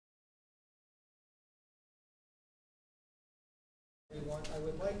everyone. I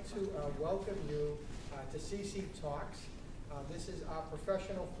would like to welcome you to CC Talks. This is our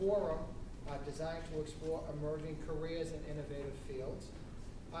professional forum designed to explore emerging careers in innovative fields.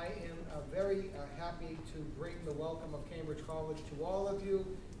 I am very happy to bring the welcome of Cambridge College to all of you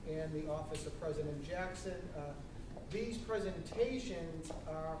and the Office of President Jackson. These presentations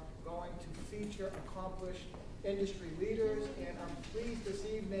are going to feature accomplished industry leaders, and I'm pleased this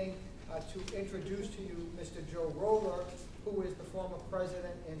evening to introduce to you Mr. Joe Roller, who is the former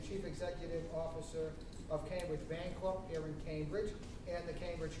president and chief executive officer of Cambridge Bancorp here in Cambridge and the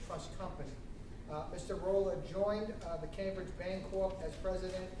Cambridge Trust Company. Mr. Roller joined the Cambridge Bancorp as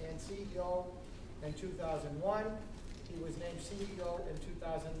president and CEO in 2001. He was named CEO in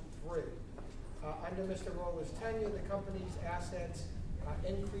 2003. Under Mr. Roller's tenure, the company's assets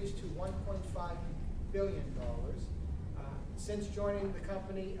increased to $1.5 billion. Since joining the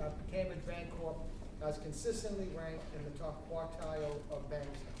company, Cambridge Bancorp has consistently ranked in the top quartile of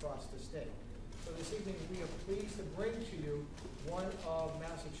banks across the state. So this evening we are pleased to bring to you one of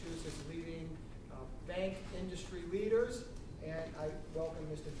Massachusetts' leading bank industry leaders, and I welcome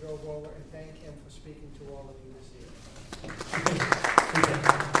Mr. Joe Roller and thank him for speaking to all of you this evening.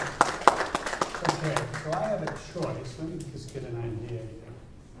 Okay, so I have a choice. Let me just get an idea here.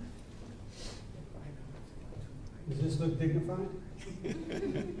 Does this look dignified?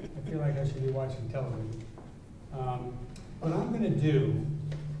 I feel like I should be watching television. What I'm going to do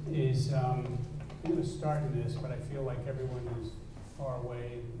is, I'm going to start in this, but I feel like everyone is far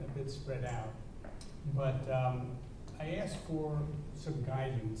away, a bit spread out. But I asked for some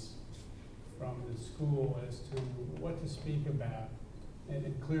guidance from the school as to what to speak about.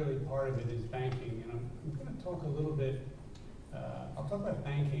 And clearly part of it is banking. And I'm going to talk a little bit, I'll talk about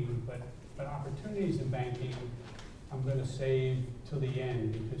banking, but opportunities in banking I'm going to save till the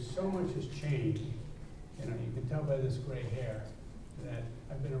end because so much has changed. You know, you can tell by this gray hair that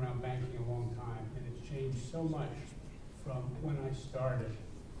I've been around banking a long time, and it's changed so much from when I started.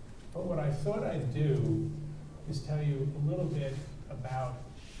 But what I thought I'd do is tell you a little bit about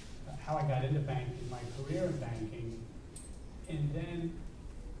how I got into banking, my career in banking, and then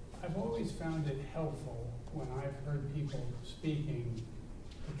I've always found it helpful when I've heard people speaking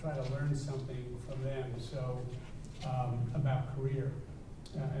to try to learn something from them. So about career,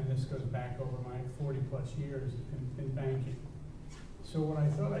 and this goes back over my 40 plus years in banking. So what I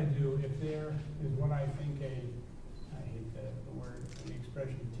thought I'd do, if there is what I think I hate the word, the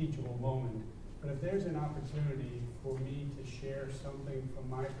expression teachable moment, but if there's an opportunity for me to share something from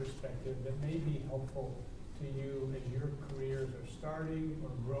my perspective that may be helpful to you as your careers are starting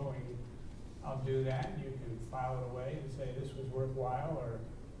or growing, I'll do that. You can file it away and say this was worthwhile, or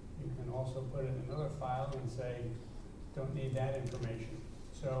you can also put it in another file and say, don't need that information.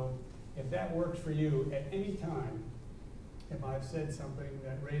 So if that works for you at any time, if I've said something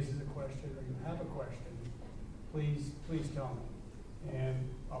that raises a question or you have a question, please tell me. And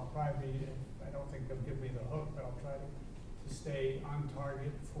I'll probably, I don't think they'll give me the hook, but I'll try to stay on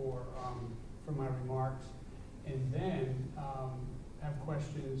target for my remarks. And then have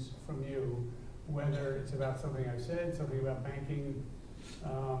questions from you, whether it's about something I've said, something about banking.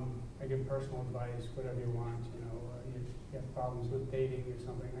 I give personal advice, whatever you want. You know, you have problems with dating or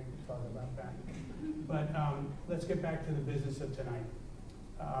something, I can talk about that. But let's get back to the business of tonight.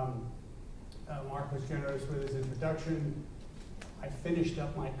 Mark was generous with his introduction. I finished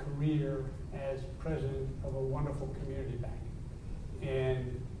up my career as president of a wonderful community bank.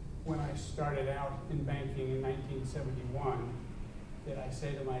 And when I started out in banking in 1971, did I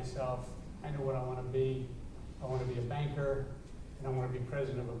say to myself, I know what I want to be. I want to be a banker, and I want to be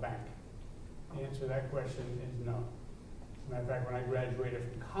president of a bank. The answer to that question is no. As a matter of fact, when I graduated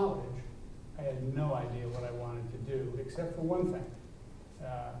from college, I had no idea what I wanted to do, except for one thing.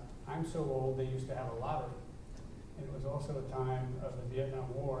 I'm so old, they used to have a lottery. And it was also a time of the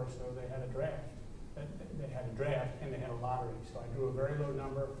Vietnam War, so they had a draft. They had a draft and they had a lottery. So I drew a very low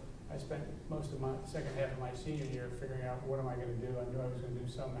number. I spent most of my second half of my senior year figuring out what am I going to do. I knew I was going to do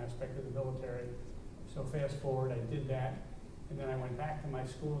some aspect of the military. So fast forward, I did that. And then I went back to my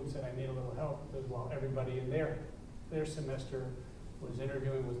school and said I need a little help because while everybody in their semester was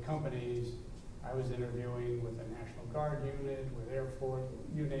interviewing with companies, I was interviewing with the National Guard unit, with Air Force,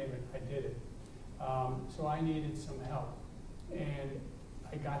 you name it, I did it. So I needed some help. And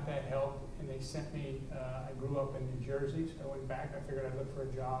I got that help and they sent me, I grew up in New Jersey, so I went back. I figured I'd look for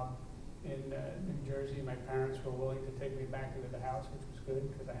a job in New Jersey. My parents were willing to take me back into the house, which was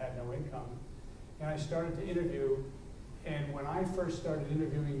good because I had no income. And I started to interview. And when I first started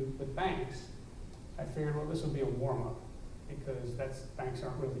interviewing with banks, I figured, well, this will be a warm-up because banks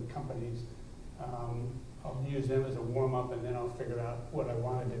aren't really companies. I'll use them as a warm-up, and then I'll figure out what I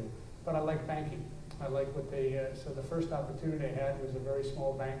want to do. But I like banking. I like what they, so the first opportunity I had was a very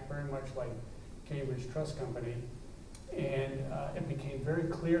small bank, very much like Cambridge Trust Company. And it became very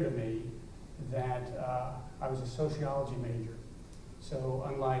clear to me that I was a sociology major. So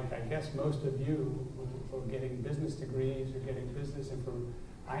unlike, I guess, most of you who are getting business degrees or getting business information,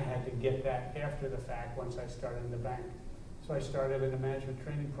 I had to get that after the fact once I started in the bank. So I started in a management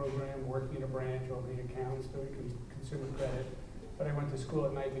training program, working in a branch, opening accounts, doing consumer credit. But I went to school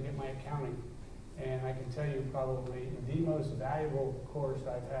at night to get my accounting. And I can tell you probably the most valuable course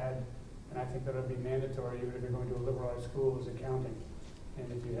I've had, and I think that would be mandatory even if you're going to a liberal arts school, is accounting.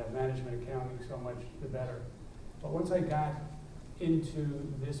 And if you have management accounting, so much the better. But once I got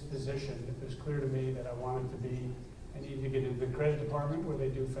into this position, it was clear to me that I needed to get into the credit department where they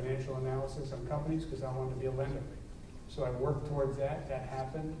do financial analysis on companies because I wanted to be a lender. So I worked towards that. That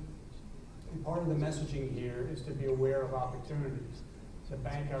happened. And part of the messaging here is to be aware of opportunities. The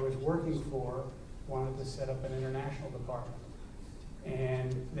bank I was working for wanted to set up an international department.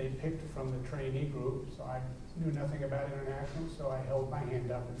 And they picked from the trainee group, so I knew nothing about international, so I held my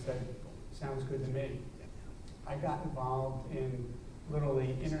hand up and said, sounds good to me. I got involved in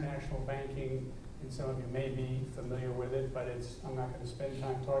literally international banking, and some of you may be familiar with it, but I'm not going to spend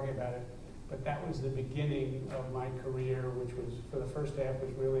time talking about it. But that was the beginning of my career, which was, for the first half,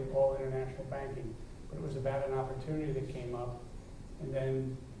 was really all international banking. But it was about an opportunity that came up. And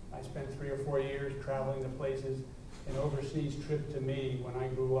then I spent 3 or 4 years traveling to places. An overseas trip to me when I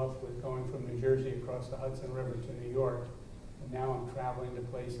grew up was going from New Jersey across the Hudson River to New York. And now I'm traveling to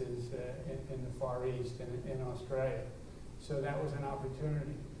places in the Far East and in Australia. So that was an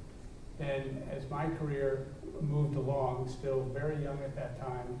opportunity. And as my career moved along, still very young at that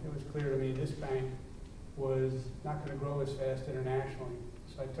time, it was clear to me this bank was not going to grow as fast internationally.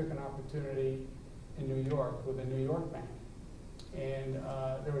 So I took an opportunity in New York with a New York bank. And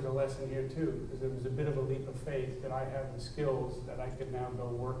there was a lesson here too, because it was a bit of a leap of faith that I have the skills that I could now go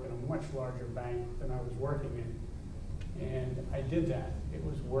work in a much larger bank than I was working in. And I did that. It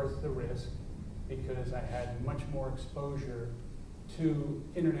was worth the risk because I had much more exposure to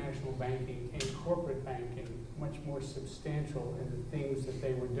international banking and corporate banking, much more substantial in the things that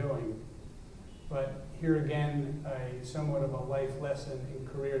they were doing. But here again, somewhat of a life lesson in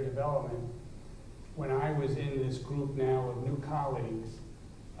career development. When I was in this group now of new colleagues,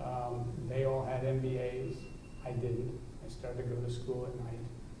 they all had MBAs. I didn't. I started to go to school at night.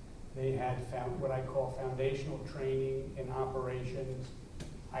 They had what I call foundational training in operations.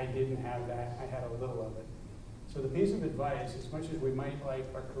 I didn't have that. I had a little of it. So the piece of advice, as much as we might like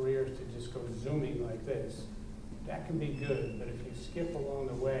our careers to just go zooming like this, that can be good, but if you skip along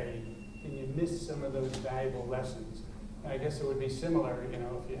the way, then you miss some of those valuable lessons. And I guess it would be similar, you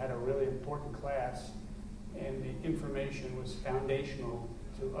know, if you had a really important class and the information was foundational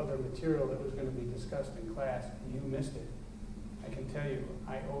to other material that was going to be discussed in class, and you missed it. I can tell you,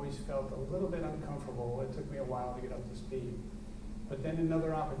 I always felt a little bit uncomfortable. It took me a while to get up to speed. But then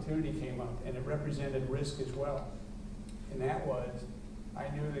another opportunity came up, and it represented risk as well. And that was, I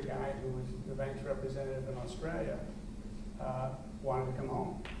knew the guy who was the bank's representative in Australia wanted to come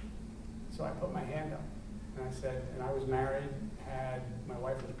home. So I put my hand up, and I said, and I was married, my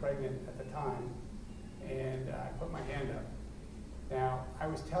wife was pregnant at the time, and I put my hand up. Now, I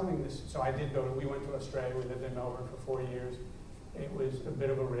was telling this, so I did we went to Australia, we lived in Melbourne for 4 years. It was a bit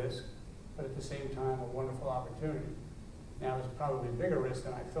of a risk, but at the same time, a wonderful opportunity. Now, it was probably a bigger risk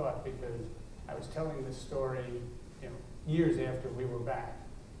than I thought because I was telling this story, you know, years after we were back.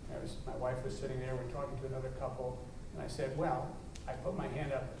 My wife was sitting there, we're talking to another couple, and I said, well, I put my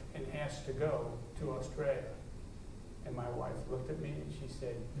hand up and asked to go to Australia. And my wife looked at me and she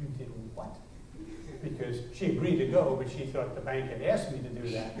said, you did what? Because she agreed to go, but she thought the bank had asked me to do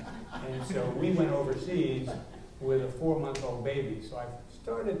that. And so we went overseas with a 4-month-old baby. So I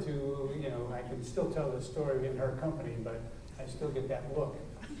started to, you know, I can still tell the story in her company, but I still get that look,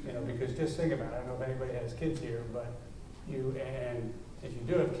 you know, because just think about it. I don't know if anybody has kids here, but and if you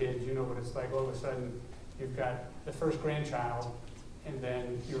do have kids, you know what it's like. All of a sudden, you've got the first grandchild, and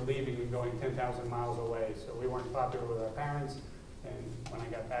then you're leaving and going 10,000 miles away. So we weren't popular with our parents, and when I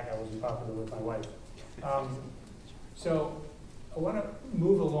got back, I wasn't popular with my wife. So I want to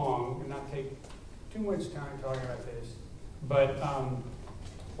move along and not take too much time talking about this, but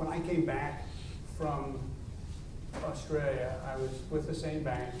when I came back from Australia, I was with the same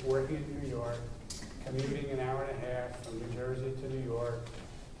bank, working in New York, commuting an hour and a half from New Jersey to New York,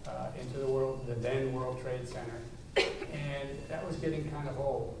 into the then World Trade Center, and that was getting kind of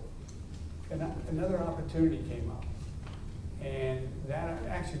old. And another opportunity came up, And that,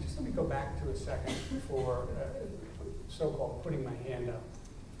 actually, just let me go back to a second for so-called putting my hand up.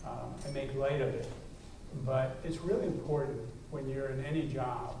 I make light of it, but it's really important when you're in any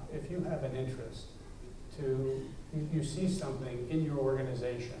job, if you have an interest you see something in your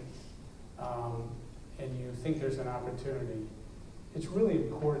organization and you think there's an opportunity, it's really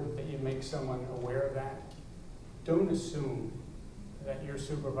important that you make someone aware of that. Don't assume that your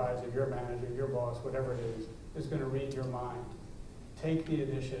supervisor, your manager, your boss, whatever it is going to read your mind. Take the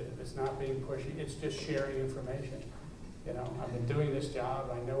initiative. It's not being pushy. It's just sharing information. You know, I've been doing this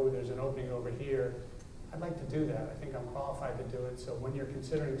job. I know there's an opening over here. I'd like to do that. I think I'm qualified to do it. So when you're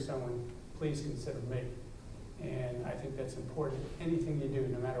considering someone, please consider me. And I think that's important. Anything you do,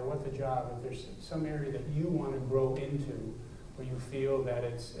 no matter what the job, if there's some area that you want to grow into, where you feel that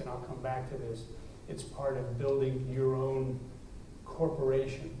it's, and I'll come back to this, it's part of building your own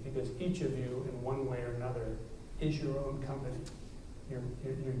corporation, because each of you, in one way or another, is your own company.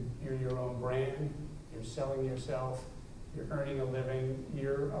 You're your own brand. You're selling yourself. You're earning a living.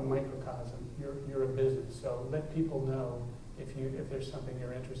 You're a microcosm. You're a business. So let people know if there's something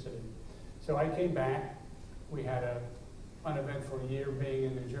you're interested in. So I came back. We had an uneventful year being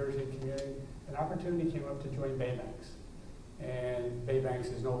in New Jersey community. An opportunity came up to join Baybanks. And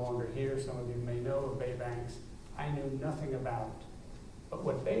Baybanks is no longer here. Some of you may know of Baybanks. I knew nothing about it. But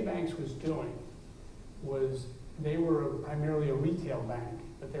what Baybanks was doing was they were primarily a retail bank,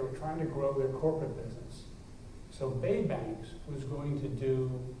 but they were trying to grow their corporate business. So Baybanks was going to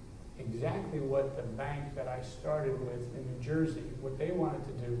do exactly what the bank that I started with in New Jersey, what they wanted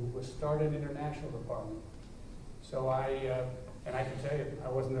to do was start an international department. So and I can tell you, I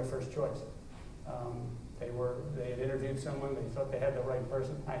wasn't their first choice. They had interviewed someone, they thought they had the right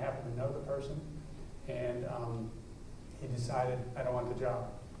person. I happened to know the person, and he decided, I don't want the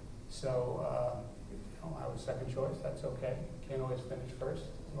job. So I was second choice, that's okay. Can't always finish first,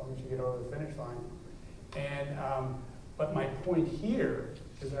 as long as you get over the finish line. And, but my point here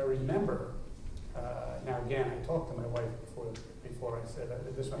is I remember, now again, I talked to my wife before I said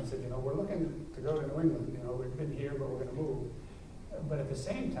this one. I said, we're looking to go to New England. We've been here, but we're going to move. But at the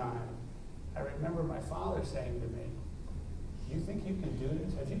same time, I remember my father saying to me, "Do you think you can do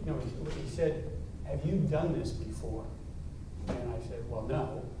this? Have you?" No, he said, "Have you done this before?" And I said, "Well,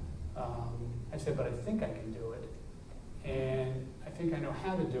 no." I said, "But I think I can do it, and I think I know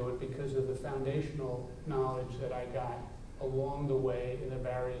how to do it because of the foundational knowledge that I got along the way in the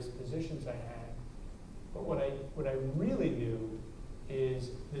various positions I had." But what I really knew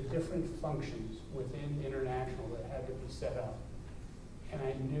is the different functions within international that had to be set up. And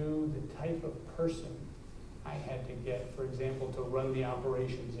I knew the type of person I had to get, for example, to run the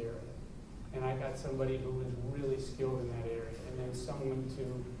operations area. And I got somebody who was really skilled in that area, and then someone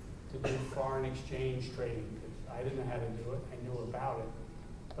to do foreign exchange trading, because I didn't know how to do it, I knew about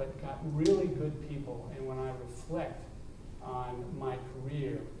it, but got really good people. And when I reflect on my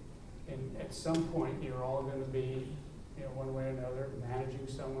career, and at some point you're all going to be, one way or another, managing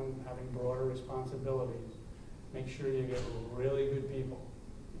someone, having broader responsibilities. Make sure you get really good people,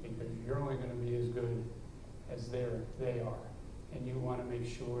 because you're only going to be as good as they are. And you want to make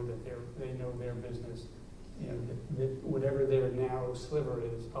sure that they know their business, that whatever their narrow sliver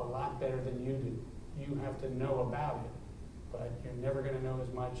is, a lot better than you do. You have to know about it, but you're never going to know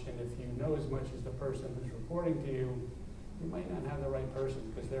as much. And if you know as much as the person who's reporting to you, you might not have the right person,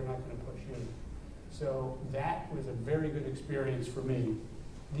 because they're not going to push you. So that was a very good experience for me.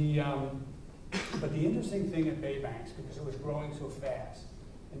 But the interesting thing at Baybanks, because it was growing so fast,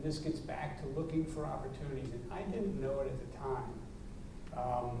 and this gets back to looking for opportunities, and I didn't know it at the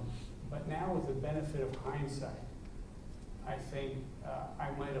time, but now with the benefit of hindsight, I think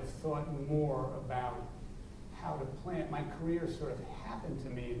I might have thought more about how to plan. My career sort of happened to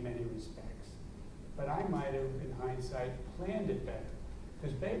me in many respects, but I might have, in hindsight, planned it better.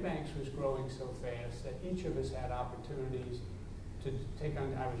 Because Baybanks was growing so fast that each of us had opportunities to take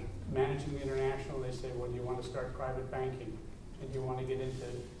on. I was managing the international. They said, "Well, do you want to start private banking? And do you want to get into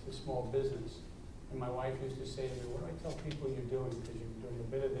small business?" And my wife used to say to me, "What do I tell people you're doing? Because you're doing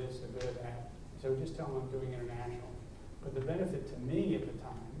a bit of this, a bit of that." So just tell them I'm doing international. But the benefit to me at the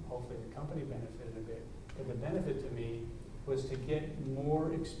time, hopefully the company benefited a bit, but the benefit to me was to get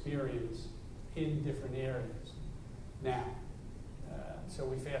more experience in different areas. Now, so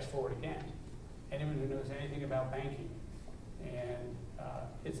we fast forward again. Anyone who knows anything about banking, and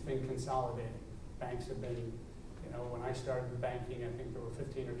it's been consolidating. Banks have been, when I started banking, I think there were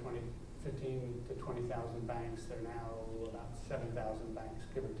 15 to 20,000 banks. There are now about 7,000 banks,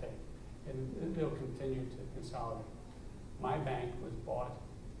 give or take. And they'll continue to consolidate. My bank was bought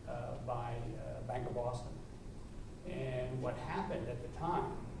by Bank of Boston. And what happened at the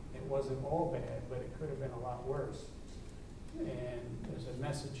time, it wasn't all bad, but it could have been a lot worse. And there's a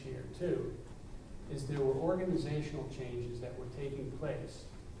message here too, is there were organizational changes that were taking place.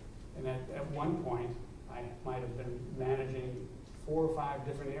 And at one point, I might have been managing 4 or 5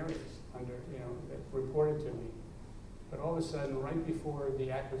 different areas under, that reported to me. But all of a sudden, right before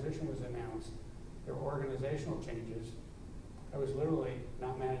the acquisition was announced, there were organizational changes. I was literally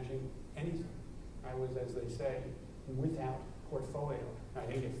not managing anything. I was, as they say, without portfolio. I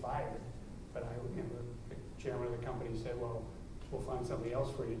didn't get fired, but the chairman of the company said, well, we'll find something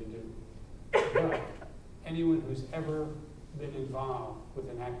else for you to do. But anyone who's ever been involved with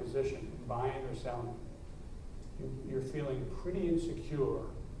an acquisition, buying or selling, you're feeling pretty insecure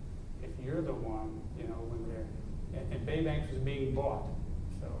if you're the one, when they're, and Bay Bank was being bought,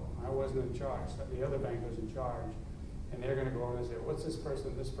 so I wasn't in charge, so the other bank was in charge, and they're gonna go over and say, what's this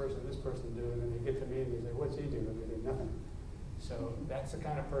person do, and then they get to me and they say, what's he do? And they do nothing. So that's the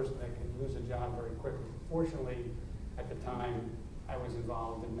kind of person that can lose a job very quickly. Fortunately, at the time, I was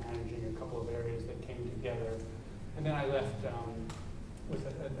involved in managing a couple of areas that came together, and then I left with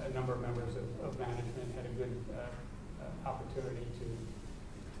a number of members of management, had a good opportunity to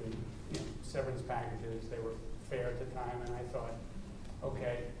severance packages. They were fair at the time, and I thought,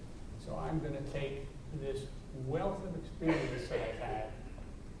 okay, so I'm going to take this wealth of experience that I've had,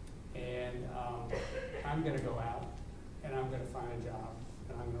 and I'm going to go out and I'm going to find a job,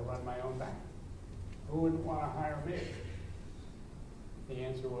 and I'm going to run my own bank. Who wouldn't want to hire me? The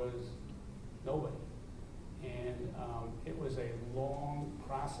answer was nobody. And it was a long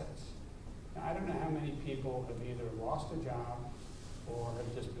process. Now, I don't know how many people have either lost a job or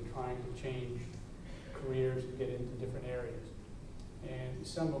have just been trying to change careers and get into different areas. And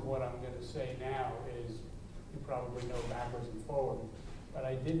some of what I'm going to say now is you probably know backwards and forward, but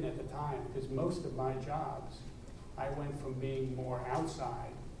I didn't at the time, because most of my jobs, I went from being more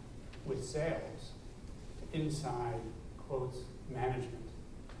outside with sales to inside, quotes, management.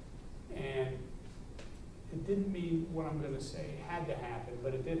 And it didn't mean what I'm going to say had to happen,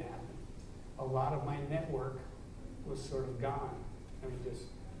 but it did happen. A lot of my network was sort of gone. I mean, just,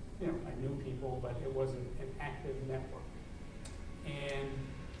 I knew people, but it wasn't an active network. And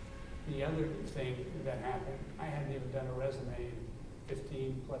the other thing that happened, I hadn't even done a resume in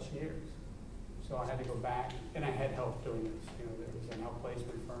 15 plus years. So I had to go back, and I had help doing this. There was an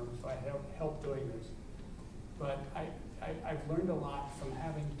outplacement firm, so I had help doing this. But I've learned a lot from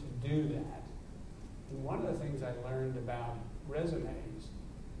having to do that. And one of the things I learned about resumes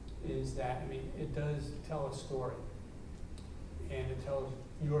is that, it does tell a story, and it tells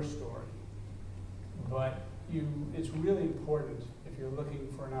your story. But it's really important, if you're looking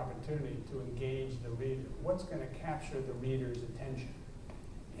for an opportunity, to engage the reader. What's going to capture the reader's attention?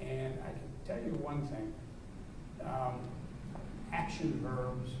 And I can tell you one thing, action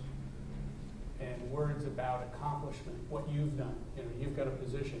verbs and words about accomplishment, what you've done. You've got a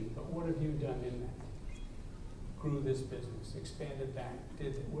position, but what have you done in that? Grew this business, expanded that,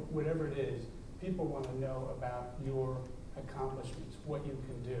 did whatever it is. People want to know about your accomplishments, what you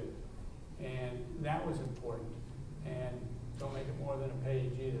can do. And that was important. And don't make it more than a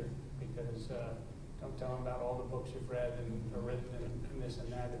page either, because don't tell them about all the books you've read and or written and this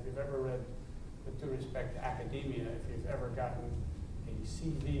and that. If you've ever read, with due respect to academia, if you've ever gotten a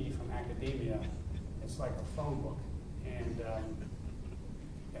CV from academia, it's like a phone book. And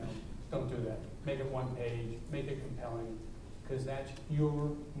don't do that. Make it one page, make it compelling, because that's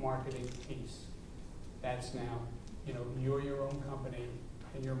your marketing piece. That's now, you're your own company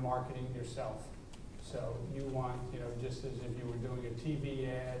and you're marketing yourself. So you want, just as if you were doing a TV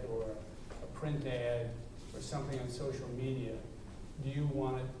ad or a print ad or something on social media,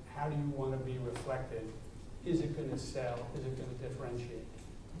 how do you want to be reflected? Is it going to sell? Is it going to differentiate?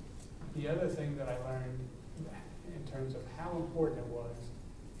 The other thing that I learned in terms of how important it was,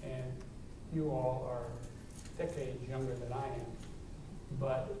 and you all are decades younger than I am,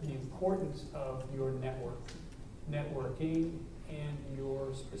 but the importance of your networking and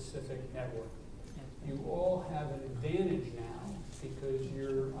your specific network. You all have an advantage now because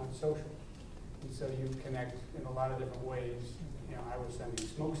you're on social. And so you connect in a lot of different ways. I was sending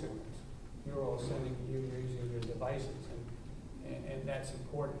smoke signals. You're all sending, you're using your devices, and that's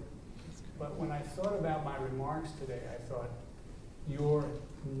important. But when I thought about my remarks today, I thought your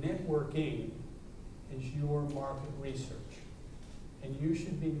networking is your market research. And you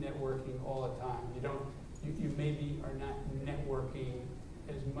should be networking all the time. You maybe are not networking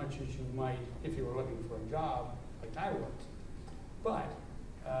as much as you might if you were looking for a job like I was. But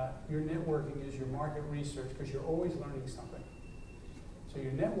your networking is your market research because you're always learning something. So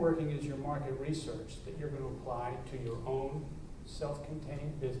your networking is your market research that you're going to apply to your own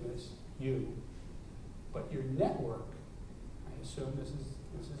self-contained business, you. But your network, I assume this is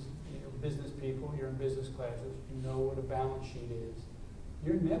business people, you're in business classes, you know what a balance sheet is.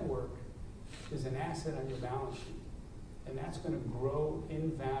 Your network is an asset on your balance sheet, and that's going to grow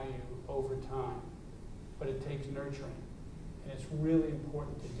in value over time, but it takes nurturing, and it's really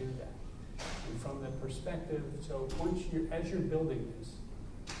important to do that. And from the perspective, so as you're building this,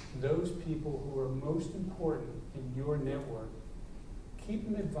 those people who are most important in your network, keep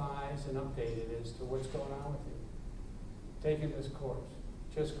them advised and updated as to what's going on with you. Taking this course,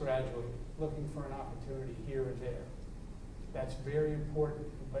 just graduated, looking for an opportunity here or there. That's very important,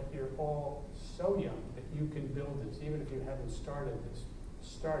 but you're all so young that you can build this, even if you haven't started this.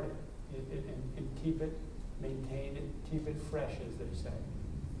 Start it and keep it, maintain it, keep it fresh, as they say.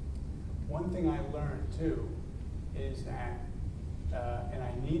 One thing I learned too is that, and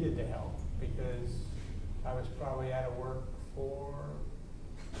I needed the help because I was probably out of work for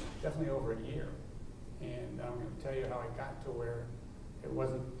definitely over a year. And I'm going to tell you how I got to where it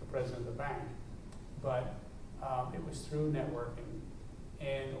wasn't the president of the bank, but it was through networking.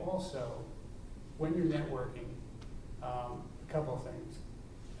 And also, when you're networking, a couple of things,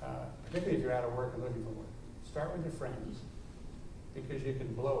 particularly if you're out of work and looking for work. Start with your friends, because you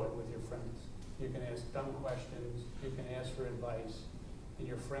can blow it with your friends. You can ask dumb questions, you can ask for advice, and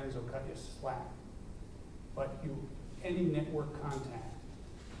your friends will cut you slack. But any network contact,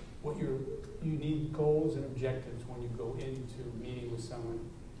 you need goals and objectives when you go into meeting with someone,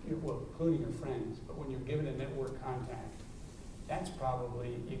 well, including your friends, but when you're given a network contact, that's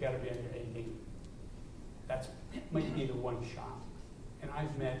probably, you gotta be on your A game. That's might be the one shot. And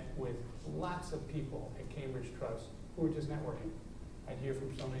I've met with lots of people at Cambridge Trust who are just networking. I'd hear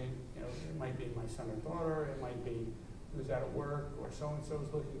from somebody, it might be my son or daughter, it might be who's out of work, or so-and-so's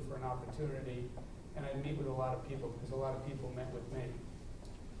looking for an opportunity, and I'd meet with a lot of people, because a lot of people met with me.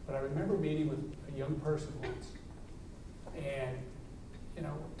 But I remember meeting with a young person once, and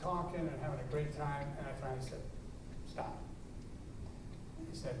talking and having a great time, and I finally said, stop. And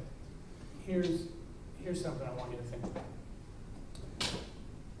he said, here's something I want you to think about.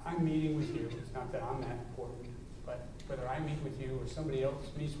 I'm meeting with you, it's not that I'm that important, but whether I meet with you or somebody else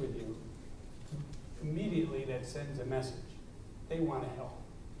meets with you, immediately that sends a message. They want to help.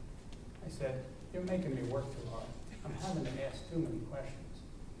 I said, you're making me work too hard. I'm having to ask too many questions.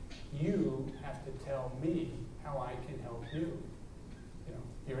 You have to tell me how I can help you.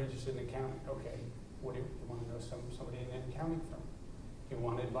 You're interested in accounting. Okay, what do you want to know somebody in an accounting firm? You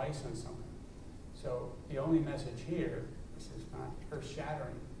want advice on something. So the only message here, this is not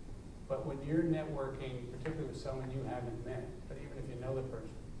earth-shattering, but when you're networking, particularly with someone you haven't met, but even if you know the person,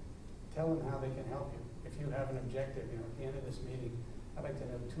 tell them how they can help you. If you have an objective, at the end of this meeting, I'd like to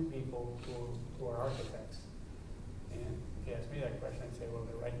know 2 people who are architects. And if you ask me that question, I'd say, well,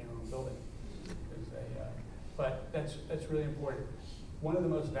 they're right in your own building. But that's really important. One of the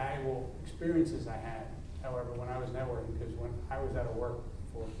most valuable experiences I had, however, when I was networking, because when I was out of work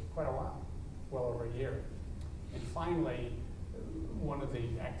for quite a while, well over a year, and finally, one of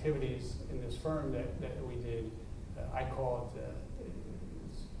the activities in this firm that we did, I call it,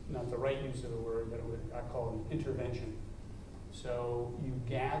 it's not the right use of the word, but I call it intervention. So you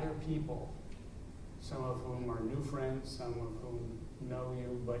gather people, some of whom are new friends, some of whom know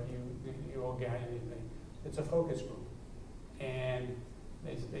you, but you all gather, it's a focus group. And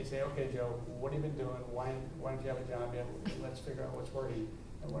they say, okay, Joe, what have you been doing? Why don't you have a job yet? Let's figure out what's working.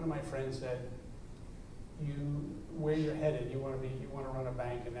 And one of my friends said, where you're headed, you want to run a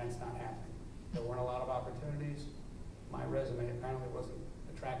bank, and that's not happening. There weren't a lot of opportunities. My resume apparently wasn't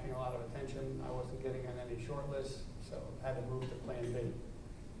attracting a lot of attention. I wasn't getting on any short lists, so I had to move to Plan B. And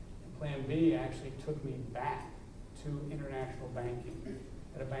Plan B actually took me back to international banking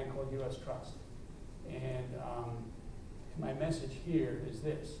at a bank called U.S. Trust. And my message here is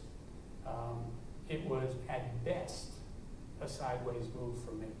this. It was at best a sideways move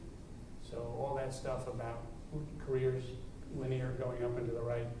for me. So all that stuff about careers linear going up and to the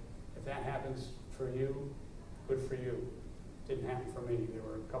right, if that happens for you, good for you. Didn't happen for me. There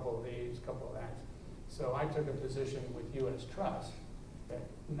were a couple of these, a couple of that. So I took a position with U.S. Trust that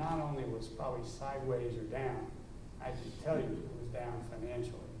not only was probably sideways or down, I can tell you it was down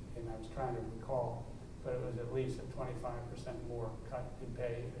financially, and I was trying to recall, but it was at least a 25% more cut in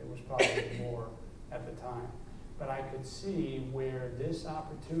pay. It was probably more at the time. But I could see where this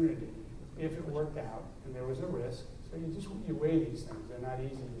opportunity, if it worked out, and there was a risk, so you weigh these things. They're not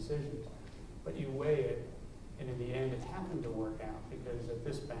easy decisions, but you weigh it, and in the end, it happened to work out, because at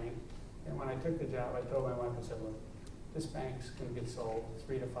this bank, and when I took the job, I told my wife, I said, look, this bank's gonna get sold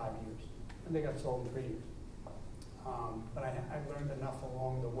 3 to 5 years. And they got sold in 3 years. But I learned enough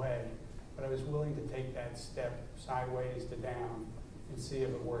along the way, but I was willing to take that step sideways to down and see if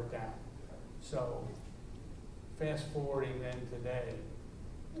it worked out. So fast forwarding then today,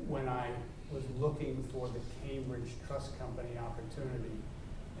 when I was looking for the Cambridge Trust Company opportunity,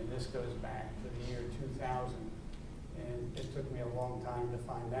 and this goes back to the year 2000, and it took me a long time to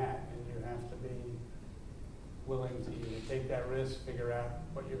find that, and you have to be willing to either take that risk, figure out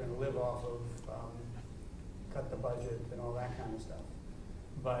what you're going to live off of, cut the budget and all that kind of stuff.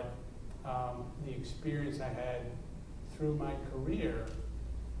 But the experience I had through my career,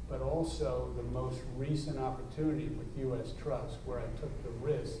 but also the most recent opportunity with U.S. Trust, where I took the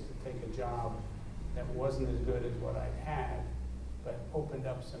risk to take a job that wasn't as good as what I had, but opened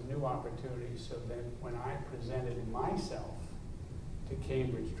up some new opportunities, so that when I presented myself to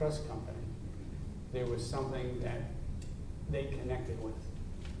Cambridge Trust Company, there was something that they connected with.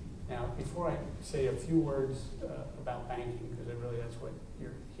 Now, before I say a few words about banking, because really that's what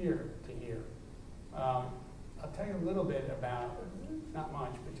you're here to hear, I'll tell you a little bit about, not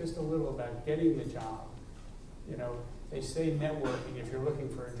much, but just a little about getting the job. You know, they say networking, if you're looking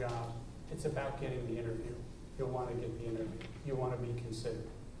for a job, it's about getting the interview. You'll want to get the interview. You want to be considered.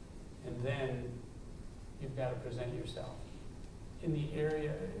 And then you've got to present yourself. In the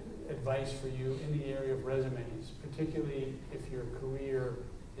area, advice for you, in the area of resumes, particularly if your career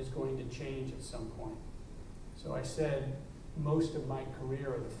is going to change at some point. So I said most of my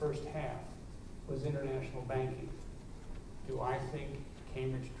career, or the first half, was international banking. Do I think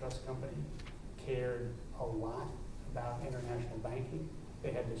Cambridge Trust Company cared a lot about international banking?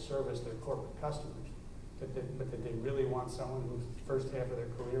 They had to service their corporate customers. But did they really want someone whose first half of their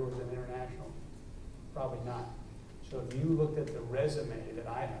career was in international? Probably not. So if you looked at the resume that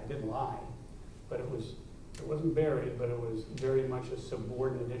I had, I didn't lie, but it wasn't buried, but it was very much a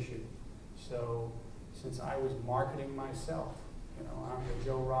subordinate issue. So since I was marketing myself, you know, I'm the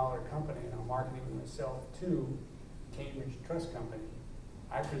Joe Roller company, and I'm marketing myself to Cambridge Trust Company,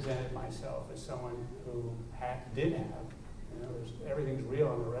 I presented myself as someone who did have, you know, everything's real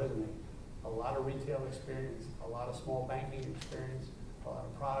on the resume, a lot of retail experience, a lot of small banking experience, a lot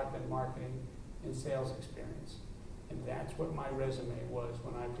of product and marketing and sales experience. And that's what my resume was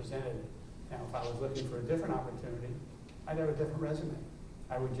when I presented it. Now, if I was looking for a different opportunity, I'd have a different resume.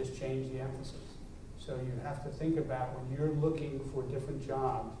 I would just change the emphasis. So you have to think about, when you're looking for different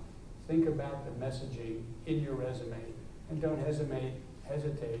jobs, think about the messaging in your resume, and don't hesitate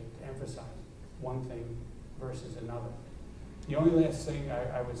to emphasize one thing versus another. The only last thing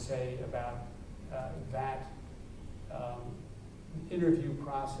I would say about that interview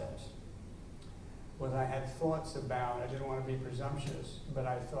process was I had thoughts about, I didn't want to be presumptuous, but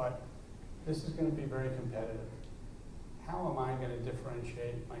I thought, this is going to be very competitive. How am I going to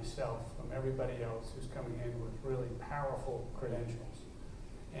differentiate myself from everybody else who's coming in with really powerful credentials?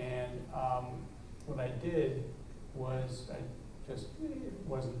 And what I did was, it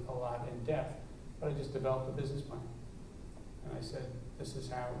wasn't a lot in depth, but I just developed a business plan. And I said, this is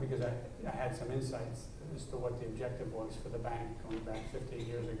how, because I had some insights as to what the objective was for the bank going back 15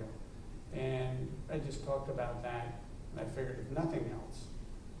 years ago. And I just talked about that, and I figured if nothing else,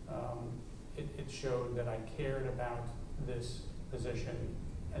 it showed that I cared about this position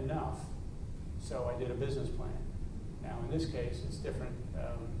enough, so I did a business plan. Now in this case, it's different.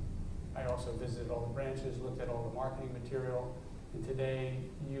 I also visited all the branches, looked at all the marketing material, and today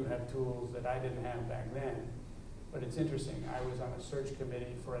you have tools that I didn't have back then. But it's interesting, I was on a search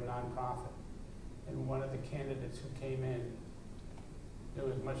committee for a nonprofit, and one of the candidates who came in knew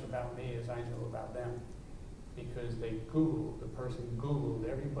as much about me as I knew about them, because the person Googled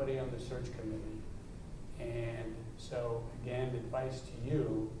everybody on the search committee. And so again, advice to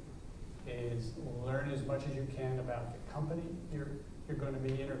you is learn as much as you can about the company you're going to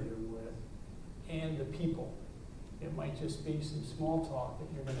be interviewing with and the people. It might just be some small talk that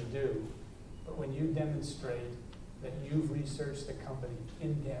you're going to do, but when you demonstrate that you've researched the company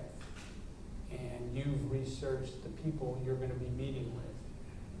in depth and you've researched the people you're going to be meeting with,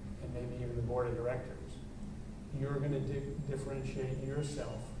 and maybe even the board of directors, you're going to differentiate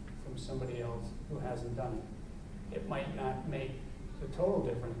yourself from somebody else who hasn't done it. It might not make the total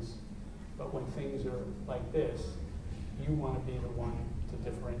difference, but when things are like this, you want to be the one to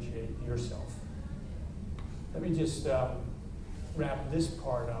differentiate yourself. Let me just wrap this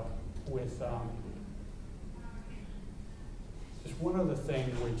part up with just one other thing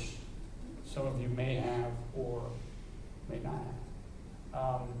which some of you may have or may not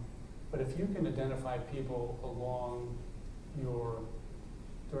have. But if you can identify people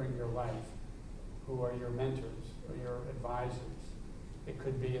during your life who are your mentors or your advisors. It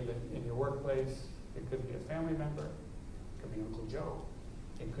could be in your workplace, it could be a family member, it could be Uncle Joe,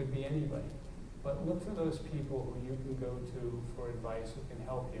 it could be anybody. But look for those people who you can go to for advice, who can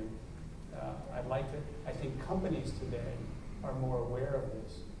help you. I think companies today are more aware of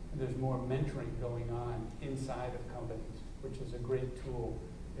this. There's more mentoring going on inside of companies, which is a great tool.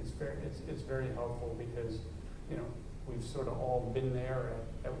 It's very helpful because, you know, we've sort of all been there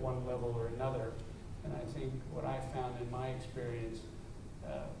at one level or another. And I think what I found in my experience,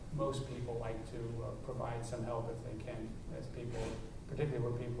 most people like to provide some help if they can, as people, particularly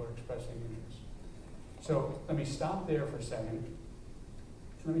where people are expressing interest. So let me stop there for a second.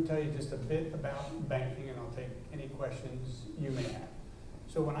 Let me tell you just a bit about banking, and I'll take any questions you may have.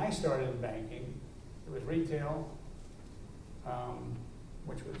 So when I started in banking, it was retail,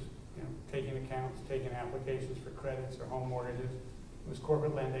 which was, you know, taking accounts, taking applications for credits or home mortgages. It was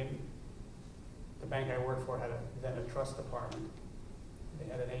corporate lending. The bank I worked for had then a trust department.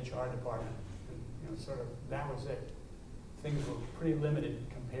 They had an HR department, and, you know, sort of that was it. Things were pretty limited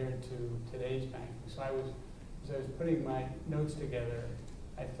compared to today's banking. So as I was putting my notes together,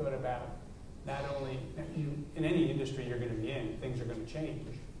 I thought about not only, in any industry you're going to be in, things are going to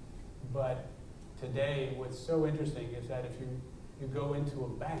change. But today, what's so interesting is that if you go into a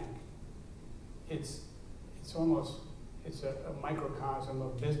bank, it's a microcosm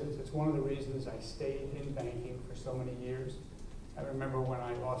of business. It's one of the reasons I stayed in banking for so many years. I remember when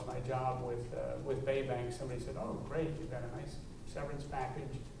I lost my job with Bay Bank, somebody said, "Oh, great, you've got a nice severance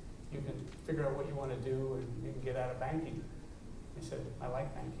package. You can figure out what you want to do and you can get out of banking." I said, "I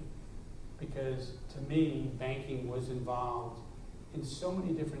like banking." Because to me, banking was involved in so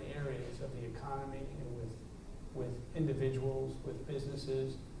many different areas of the economy and with individuals, with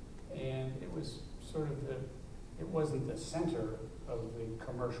businesses, and it was sort of it wasn't the center of the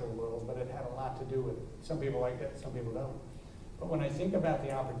commercial world, but it had a lot to do with it. Some people like that, some people don't. But when I think about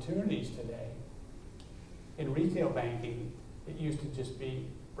the opportunities today, in retail banking, it used to just be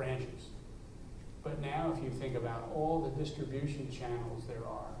branches. But now if you think about all the distribution channels there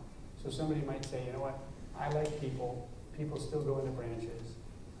are, so somebody might say, you know what, I like people, people still go into branches,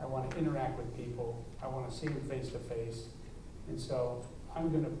 I want to interact with people, I want to see them face to face, and so I'm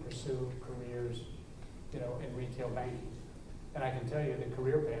going to pursue careers, you know, in retail banking. And I can tell you the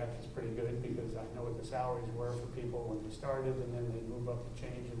career path is pretty good because I know what the salaries were for people when they started, and then they move up the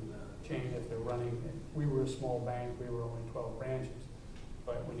chain if they're running. We were a small bank, we were only 12 branches.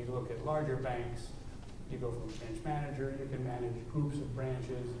 But when you look at larger banks, you go from branch manager, you can manage groups of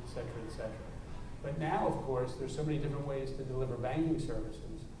branches, et cetera, et cetera. But now, of course, there's so many different ways to deliver banking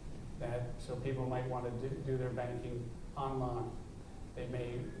services that, so people might want to do their banking online. They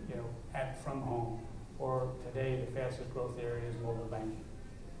may, you know, from home. Or today, the fastest growth area is mobile banking.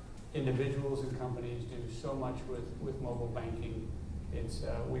 Individuals and companies do so much with mobile banking. It's,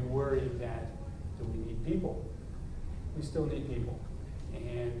 we worry that, do we need people? We still need people.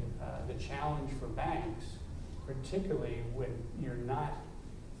 And the challenge for banks, particularly when you're not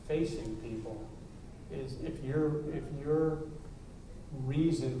facing people, is if your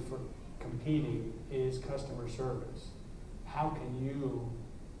reason for competing is customer service, how can you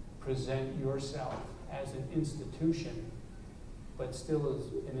present yourself as an institution, but still as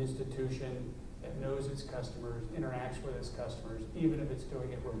an institution that knows its customers, interacts with its customers, even if it's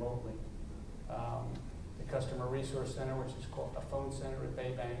doing it remotely. The Customer Resource Center, which is called a phone center at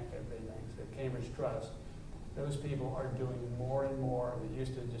Bay Bank, at Cambridge Trust, those people are doing more and more. They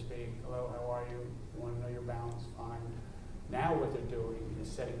used to just be, hello, how are you? You want to know your balance? Fine. Now what they're doing is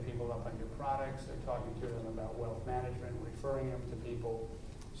setting people up on your products. They're talking to them about wealth management, referring them to people.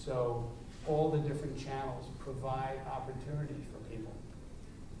 So all the different channels provide opportunities for people.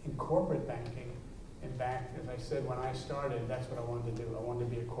 In corporate banking, in fact, as I said when I started, that's what I wanted to do. I wanted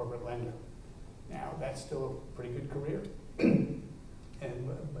to be a corporate lender. Now, that's still a pretty good career. And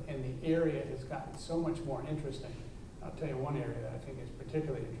the area has gotten so much more interesting. I'll tell you one area that I think is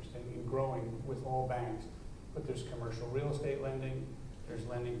particularly interesting in growing with all banks. But there's commercial real estate lending, there's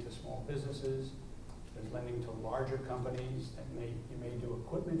lending to small businesses, there's lending to larger companies that you may do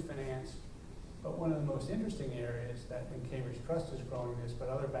equipment finance. But one of the most interesting areas that in Cambridge Trust is growing this, but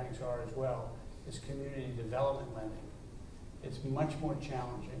other banks are as well, is community development lending. It's much more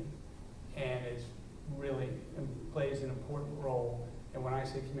challenging, and it's really plays an important role. And when I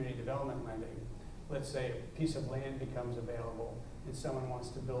say community development lending, let's say a piece of land becomes available and someone wants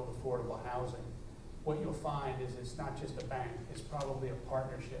to build affordable housing. What you'll find is it's not just a bank, it's probably a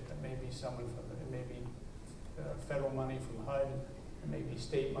partnership. It may be someone it may be federal money from HUD, it may be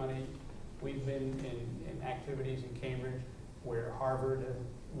state money. We've been in activities in Cambridge where Harvard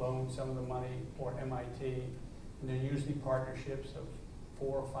loan some of the money, or MIT, and they're usually partnerships of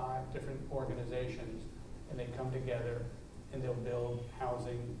 4 or 5 different organizations, and they come together and they'll build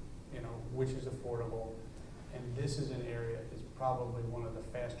housing, which is affordable. And this is an area, it's probably one of the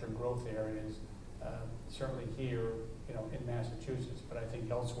faster growth areas, certainly here, in Massachusetts, but I think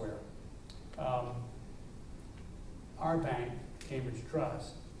elsewhere. Our bank, Cambridge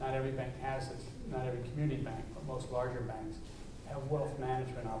Trust, not every bank has this, not every community bank, but most larger banks have wealth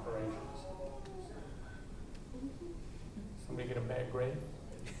management operations. Somebody get a bad grade?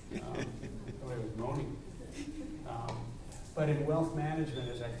 Somebody was moaning. But in wealth management,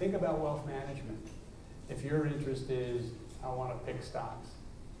 as I think about wealth management, if your interest is, I want to pick stocks,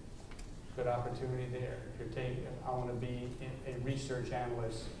 good opportunity there. If you're I want to be a research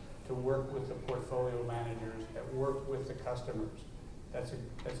analyst to work with the portfolio managers, that work with the customers, that's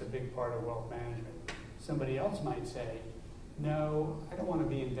a big part of wealth management. Somebody else might say, no, I don't want to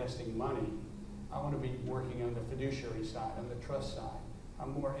be investing money. I want to be working on the fiduciary side, on the trust side.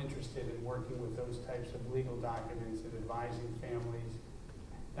 I'm more interested in working with those types of legal documents and advising families,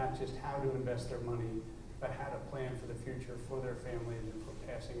 not just how to invest their money, but how to plan for the future for their families and for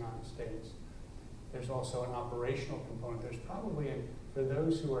passing on estates. There's also an operational component. There's probably, for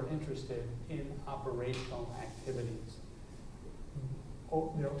those who are interested in operational activities,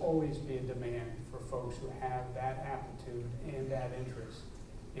 there'll always be a demand for folks who have that aptitude and that interest.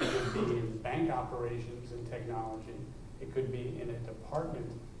 It could be in bank operations and technology. It could be in a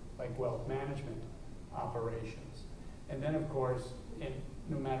department like wealth management operations. And then, of course,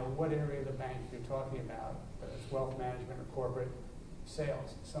 no matter what area of the bank you're talking about, whether it's wealth management or corporate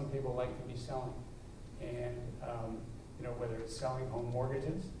sales, some people like to be selling. And whether it's selling home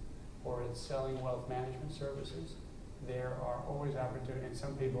mortgages or it's selling wealth management services, there are always opportunities. And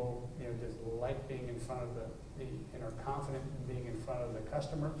some people, just like being in front of and are confident in being in front of the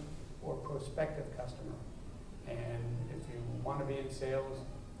customer or prospective customer. And if you want to be in sales,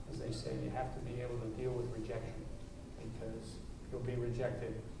 as they say, you have to be able to deal with rejection, because you'll be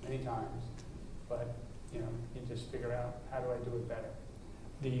rejected many times. But you just figure out, how do I do it better?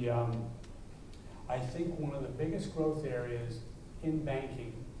 I think one of the biggest growth areas in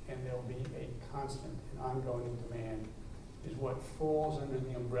banking, and there'll be a constant and ongoing demand, is what falls under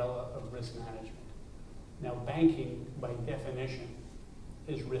the umbrella of risk management. Now, banking, by definition,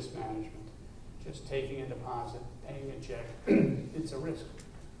 is risk management. Just taking a deposit, paying a check, it's a risk.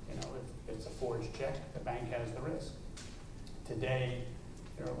 If it's a forged check, the bank has the risk. Today,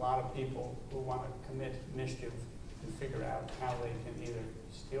 there are a lot of people who want to commit mischief and figure out how they can either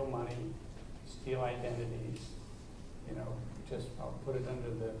steal money, steal identities, I'll put it under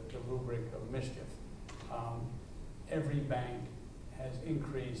the rubric of mischief. Every bank has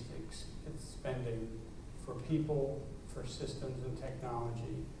increased its spending for people, for systems and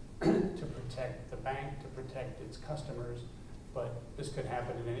technology, to protect the bank, to protect its customers, but this could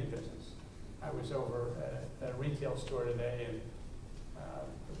happen in any business. I was over at a retail store today and I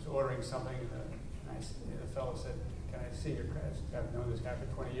was ordering something, and the fellow said, can I see your credit? I've known this guy for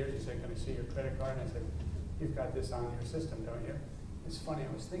 20 years. He said, can I see your credit card? And I said, you've got this on your system, don't you? It's funny,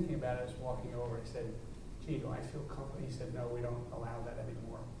 I was thinking about it, I was walking over, I said, gee, do I feel comfortable? He said, no, we don't allow that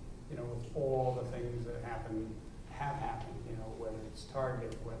anymore. With all the things that have happened, whether it's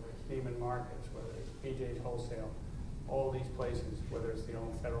Target, whether it's Neiman Marcus, whether it's BJ's Wholesale, all these places, whether it's the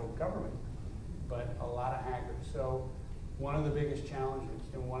own federal government, but a lot of hackers. So one of the biggest challenges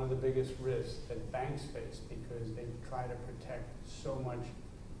and one of the biggest risks that banks face, because they try to protect so much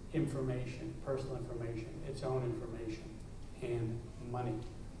information, personal information, its own information, and money.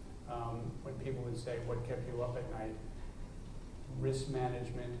 When people would say, what kept you up at night? Risk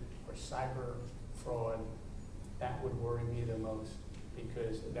management or cyber fraud, that would worry me the most,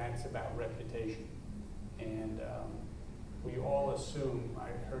 because that's about reputation. And we all assume, I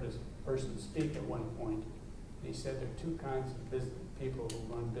heard a person speak at one point, and he said there are two kinds of people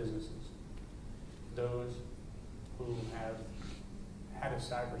who run businesses. Those who have had a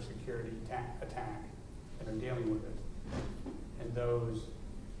cybersecurity attack and are dealing with it, and those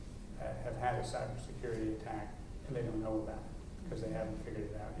that have had a cybersecurity attack and they don't know about it because they haven't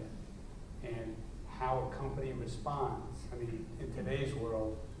figured it out yet. And how a company responds. I mean, in today's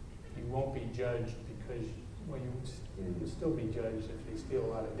world, you won't be judged because, well, you'll still be judged if they steal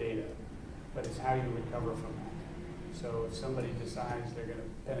a lot of data, but it's how you recover from that. So if somebody decides they're going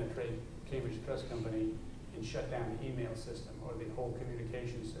to penetrate Cambridge Trust Company and shut down the email system or the whole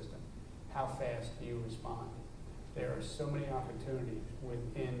communication system, how fast do you respond? There are so many opportunities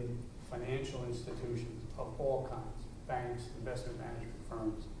within financial institutions of all kinds, banks, investment management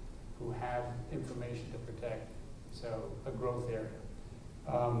firms, who have information to protect, so a growth area.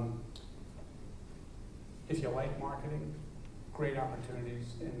 If you like marketing, great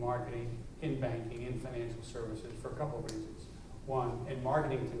opportunities in marketing, in banking, in financial services for a couple of reasons. One, and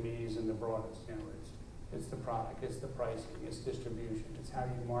marketing to me is in the broadest, it's the product, it's the pricing, it's distribution, it's how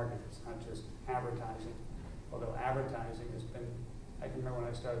you market, it's not just advertising. Although advertising has been, I can remember when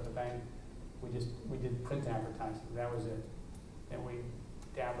I started the bank, we did print advertising, that was it. And we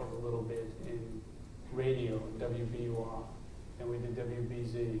dabbled a little bit in radio and WBUR, and we did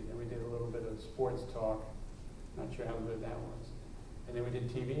WBZ, and we did a little bit of sports talk, not sure how good that was. And then we did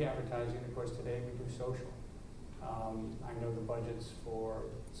TV advertising, of course today we do social. I know the budgets for,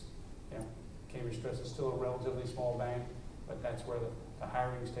 Cambridge Trust is still a relatively small bank, but that's where the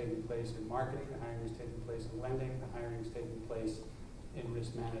hiring is taking place in marketing, the hiring is taking place in lending, the hiring is taking place in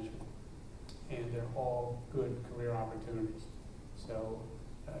risk management. And they're all good career opportunities. So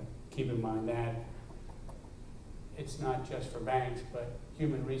keep in mind that it's not just for banks, but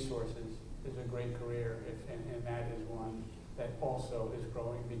human resources is a great career, and that is one that also is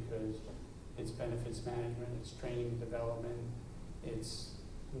growing because it's benefits management, it's training and development, it's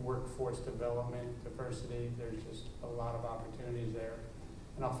workforce development, diversity. There's just a lot of opportunities there.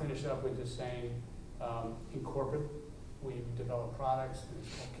 And I'll finish up with just saying, in corporate, we've developed products, and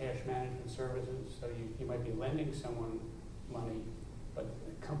it's called cash management services. So you might be lending someone money, but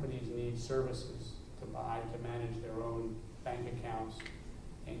companies need services to manage their own bank accounts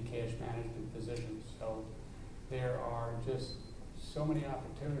and cash management positions. So there are just so many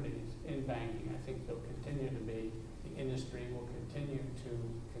opportunities in banking. I think there'll continue to be. The industry will continue to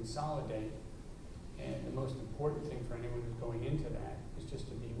consolidate. And the most important thing for anyone who's going into that is just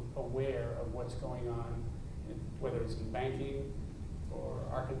to be aware of what's going on, whether it's in banking or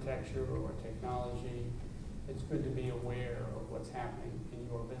architecture or technology. It's good to be aware of what's happening in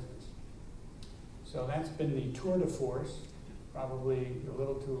your business. So that's been the tour de force, probably a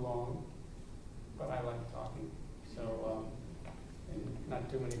little too long, but I like talking. So, and not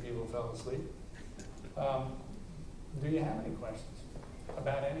too many people fell asleep. Do you have any questions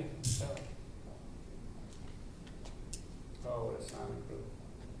about anything? So, oh, what a sonic group.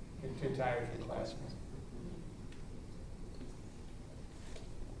 You're too tired for class.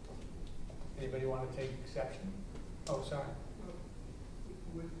 Anybody want to take exception? Oh, sorry.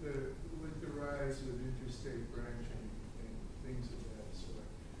 With the rise of interstate branching and things of that sort,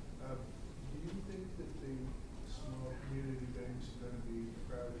 do you think that the small community banks are going to be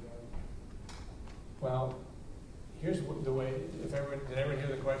crowded out? Well, here's the way, if everyone, did everyone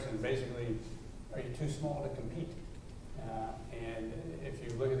hear the question? Basically, are you too small to compete? And if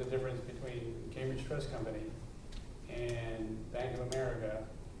you look at the difference between Cambridge Trust Company and Bank of America,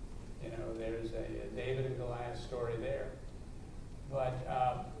 there's a David and Goliath story there. But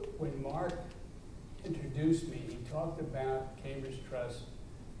when Mark introduced me, he talked about Cambridge Trust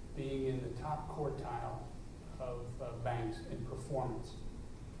being in the top quartile of banks in performance.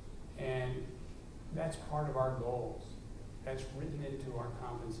 And that's part of our goals. That's written into our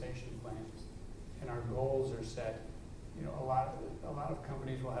compensation plans. And our goals are set. A lot of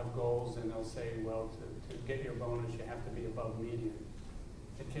companies will have goals and they'll say, well, to get your bonus, you have to be above median.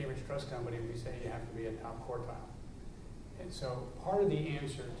 At Cambridge Trust Company, we say you have to be a top quartile. And so part of the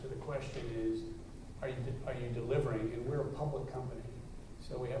answer to the question is, are you delivering? And we're a public company,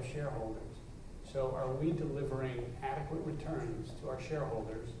 so we have shareholders. So are we delivering adequate returns to our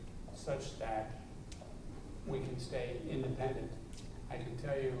shareholders such that we can stay independent? I can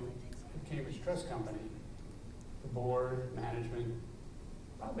tell you at Cambridge Trust Company, the board, management,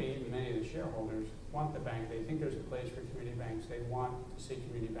 probably even many of the shareholders want the bank. They think there's a place for community banks. They want to see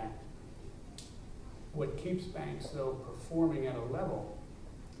community banks. What keeps banks, though, performing at a level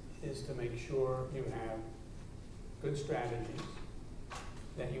is to make sure you have good strategies,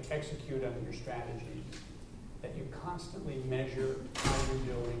 that you execute on your strategies, that you constantly measure how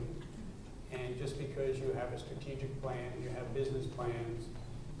you're doing, and just because you have a strategic plan, you have business plans,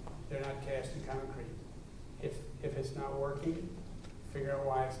 they're not cast in concrete. If it's not working, figure out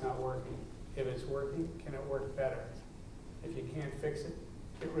why it's not working. If it's working, can it work better? If you can't fix it,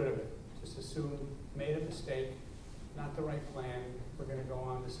 get rid of it. Just assume, made a mistake, not the right plan, we're going to go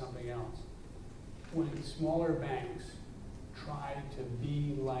on to something else. When smaller banks try to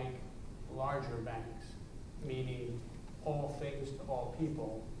be like larger banks, meaning all things to all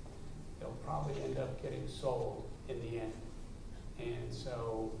people, they'll probably end up getting sold in the end. And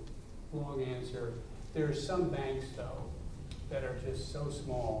so, long answer, there are some banks, though, that are just so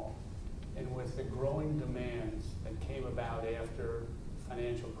small, and with the growing demands that came about after the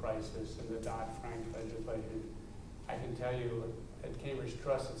financial crisis and the Dodd-Frank legislation, I can tell you at Cambridge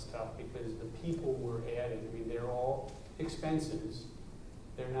Trust it's tough because the people we're adding, they're all expenses,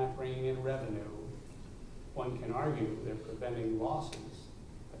 they're not bringing in revenue. One can argue they're preventing losses,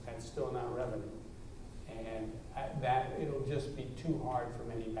 but that's still not revenue. And that it'll just be too hard for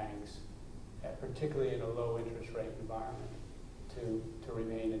many banks, particularly in a low interest rate environment, to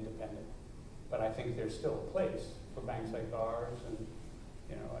remain independent. But I think there's still a place for banks like ours, and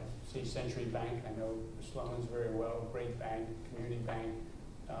you know, I see Century Bank, I know Sloan's very well, great bank, community bank.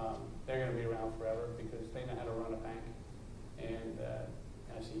 They're going to be around forever because they know how to run a bank. And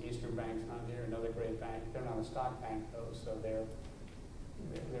I see Eastern Bank's on here, another great bank. They're not a stock bank though, so they're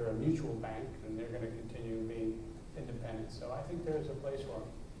a mutual bank, and they're going to continue being independent. So I think there's a place for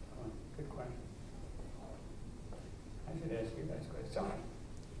them. Good question. I should ask you guys questions. Sorry.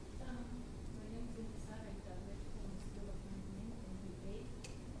 My name is Sarah, I graduated from School of Management in UK.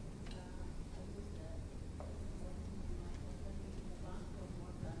 I was working in my company in the bank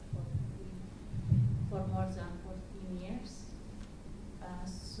for more than 14 years.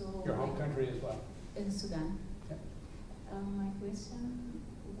 So Your home country is what? in Sudan. Okay. My question: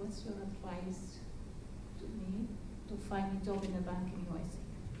 what's your advice to me to find a job in a bank in USA?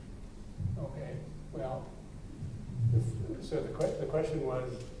 Okay. Well, so the question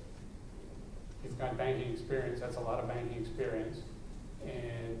was, you've got banking experience. That's a lot of banking experience,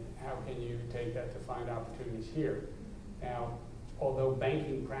 and how can you take that to find opportunities here? Now, although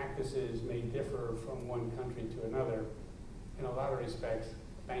banking practices may differ from one country to another, in a lot of respects,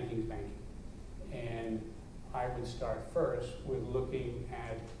 banking's banking. And I would start first with looking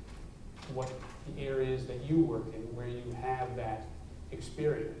at what the areas that you work in, where you have that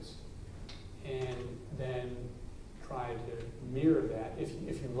experience, and then try to mirror that.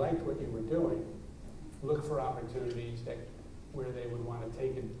 If you liked what you were doing, look for opportunities where they would want to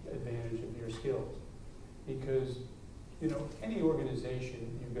take advantage of your skills. Because, you know, any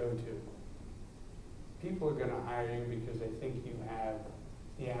organization you go to, people are going to hire you because they think you have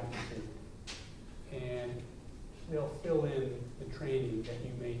the aptitude. And they'll fill in the training that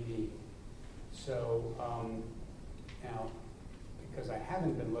you may need. So now, because I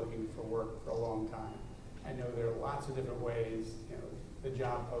haven't been looking for work for a long time, I know there are lots of different ways. You know, the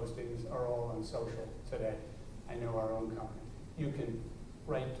job postings are all on social today. I know our own company. You can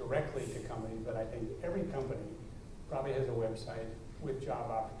write directly to companies, but I think every company probably has a website with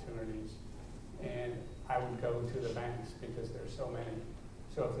job opportunities. And I would go to the banks because there's so many.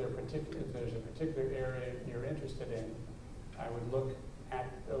 So if there's a particular area you're interested in, I would look at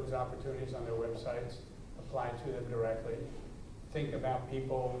those opportunities on their websites, apply to them directly, think about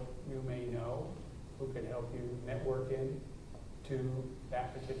people you may know who could help you network in to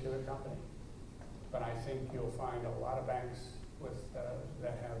that particular company. But I think you'll find a lot of banks with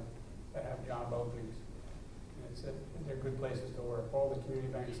that have job openings. And they're good places to work. All the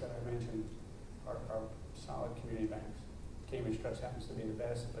community banks that I mentioned are solid community banks. Cambridge Trust happens to be the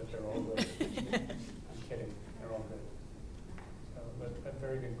best, but they're all good. I'm kidding. They're all good. So, but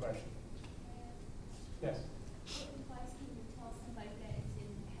very good question. Yes? What advice can you tell somebody that is in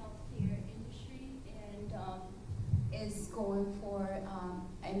the healthcare industry and is going for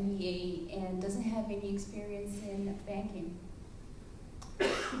MBA and doesn't have any experience in banking?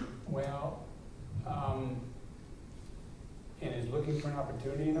 Well, and is looking for an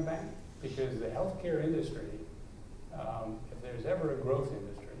opportunity in a bank? Because the healthcare industry, if there's ever a growth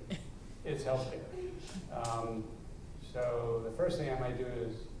industry, it's healthcare. So the first thing I might do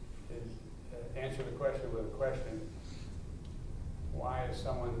is answer the question with a question. Why is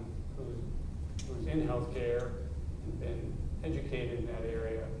someone who's in healthcare and been educated in that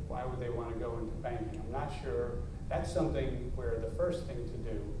area, why would they want to go into banking? I'm not sure. That's something where the first thing to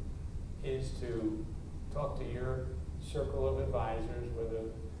do is to talk to your circle of advisors,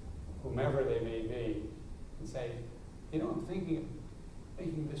 whomever they may be, and say, you know, I'm thinking of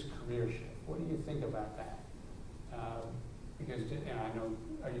making this career shift. What do you think about that? Because, you know, I know,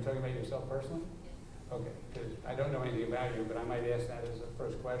 are you talking about yourself personally? Okay, because I don't know anything about you, but I might ask that as a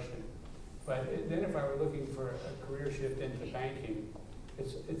first question. But then if I were looking for a career shift into banking,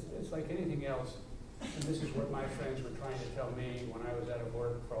 it's like anything else, and this is what my friends were trying to tell me when I was out of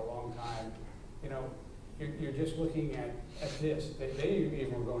work for a long time. You know, you're just looking at this. They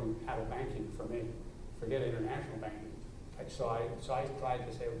even were going out of banking for me. Forget international banking. So I tried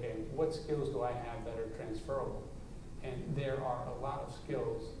to say, okay, what skills do I have that are transferable? And there are a lot of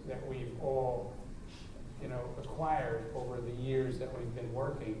skills that we've all, you know, acquired over the years that we've been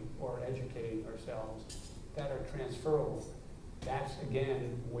working or educating ourselves that are transferable. That's,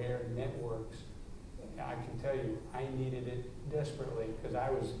 again, where networks, I can tell you, I needed it desperately because I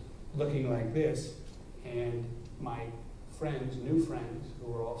was looking like this, and my friends, new friends,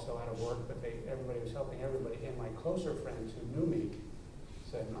 who were also out of work, but everybody was helping everybody, and my closer friends who knew me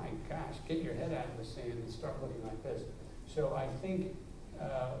said, my gosh, get your head out of the sand and start looking like this. So I think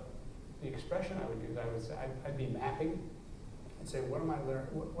the expression I would use, I would say, I'd be mapping and say, what am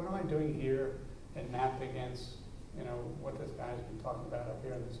I doing here, and map against, you know, what this guy's been talking about up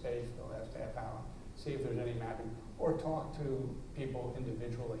here on the stage for the last half hour. See if there's any mapping, or talk to people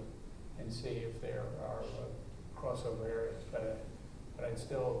individually and see if there are crossover areas. But I'd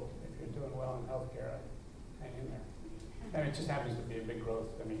still, if you're doing well in healthcare, I'd hang in there. I mean, it just happens to be a big growth.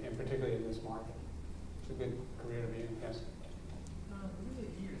 I mean, and particularly in this market, it's a good career to be in. Yes. Over the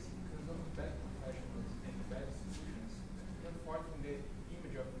years, because of bad professionals and bad institutions, unfortunately, the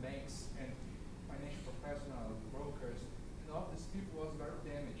image of banks and financial professionals, brokers, and all these people was very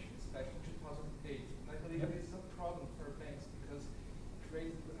damaged, especially in 2008. And I believe Yep. this is a problem for banks because it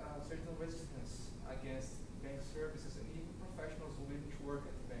created certain resistance against bank services and even professionals who live to work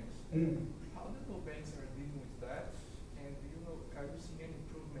at banks. How do you know banks are dealing with that? And do you know, are you seeing any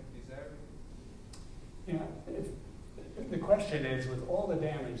improvement in this area? Yeah, if the question is, with all the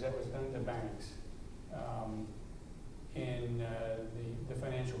damage that was done to banks in the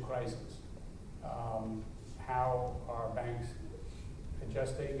financial crisis, how are banks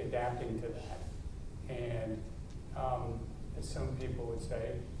adjusting, adapting to that? And as some people would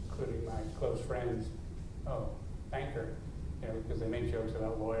say, including my close friends, oh, banker, you know, because they make jokes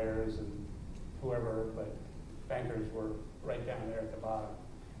about lawyers and whoever, but bankers were right down there at the bottom.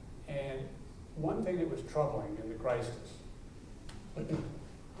 And one thing that was troubling in the crisis, and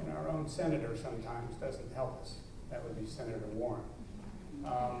our own senator sometimes doesn't help us, that would be Senator Warren.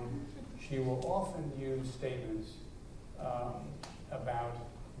 She will often use statements about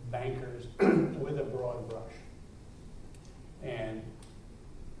bankers with a broad brush. And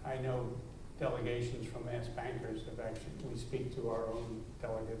I know delegations from mass bankers have actually, we speak to our own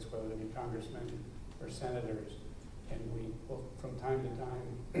delegates, whether they be congressmen or senators, and we will from time to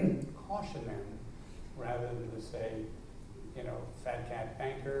time caution them rather than to say, you know, fat cat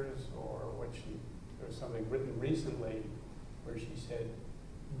bankers, or there was something written recently where she said,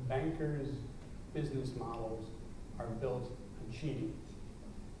 bankers' business models are built on cheating.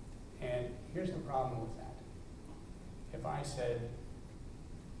 And here's the problem with that. If I said,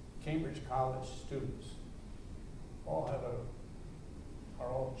 Cambridge College students are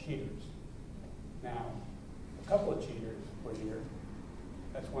all cheaters. Now, a couple of cheaters were here.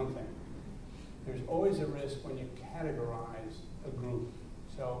 That's one thing. There's always a risk when you categorize a group.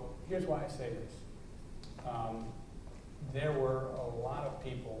 So here's why I say this. There were a lot of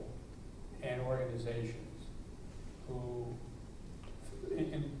people and organizations who,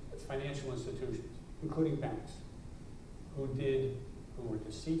 in financial institutions, including banks, who were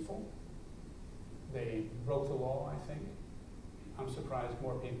deceitful. They broke the law, I think. I'm surprised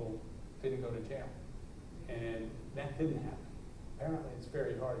more people didn't go to jail. And that didn't happen. Apparently, it's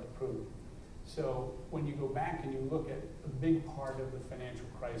very hard to prove. So when you go back and you look at a big part of the financial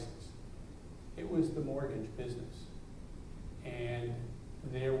crisis, it was the mortgage business. And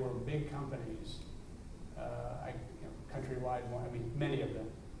there were big companies, Countrywide, I mean, many of them,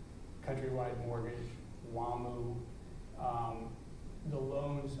 Countrywide Mortgage, WAMU, the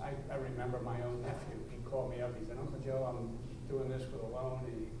loans, I remember my own nephew, he called me up, he said, Uncle Joe, I'm doing this with a loan,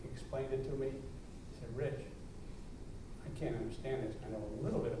 and he explained it to me. He said, Rich, I can't understand this, I know a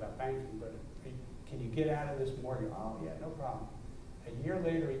little bit about banking, but can you get out of this mortgage? Oh yeah, no problem. A year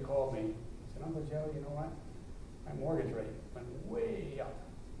later he called me, he said, Uncle Joe, you know what? My mortgage rate went way up.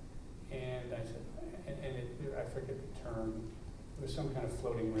 And I said, I forget the term, it was some kind of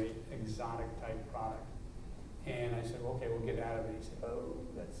floating rate, exotic type product. And I said, well, okay, we'll get out of it. He said, oh,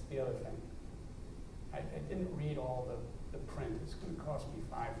 that's the other thing. I didn't read all the print. It's going to cost me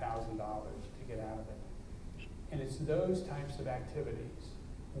 $5,000 to get out of it. And it's those types of activities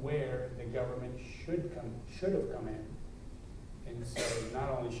where the government should have come in and said, not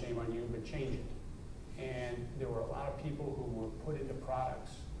only shame on you, but change it. And there were a lot of people who were put into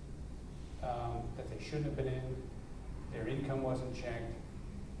products that they shouldn't have been in. Their income wasn't checked.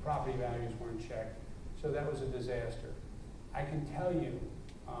 Property values weren't checked. So that was a disaster. I can tell you,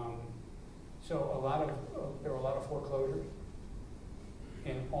 there were a lot of foreclosures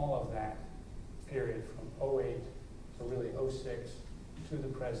in all of that period from 08 to really 06 to the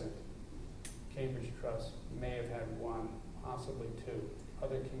present. Cambridge Trust may have had one, possibly two.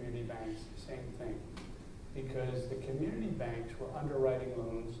 Other community banks, same thing. Because the community banks were underwriting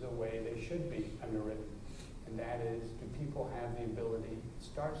loans the way they should be underwritten. And that is, do people have the ability, it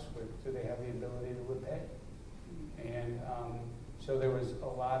starts with, do they have the ability to repay? And so there was a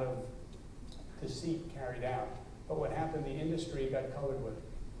lot of deceit carried out. But what happened, the industry got colored with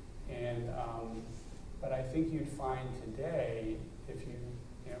it. And, but I think you'd find today, if you,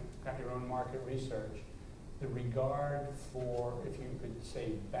 got your own market research, the regard for, if you could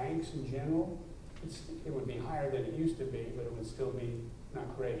say banks in general, it would be higher than it used to be, but it would still be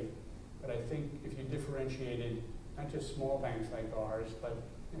not great. But I think if you differentiated not just small banks like ours, but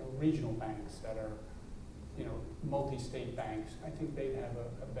regional banks that are multi-state banks, I think they'd have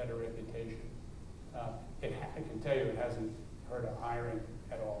a better reputation. I can tell you it hasn't hurt our hiring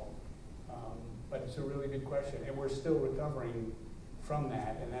at all. But it's a really good question, and we're still recovering from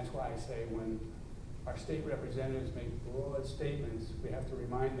that, and that's why I say when our state representatives make broad statements, we have to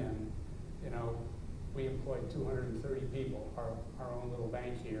remind them, we employ 230 people, our own little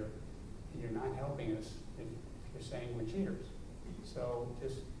bank here, and you're not helping us if you're saying we're cheaters. So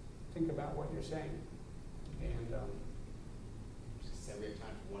just think about what you're saying. And so we have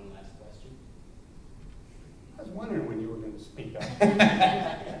time for one last question. I was wondering when you were going to speak up.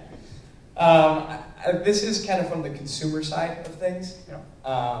 This is kind of from the consumer side of things.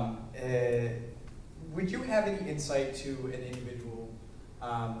 Yeah. Would you have any insight to an individual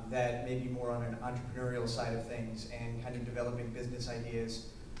that may be more on an entrepreneurial side of things and kind of developing business ideas?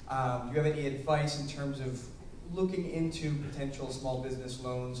 Do you have any advice in terms of looking into potential small business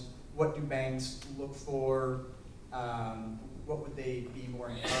loans? What do banks look for? What would they be more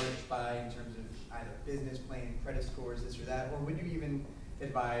encouraged by in terms of either business plan, credit scores, this or that? Or would you even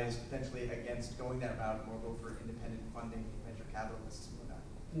advise potentially against going that route and more go for independent funding, venture capitalists and whatnot?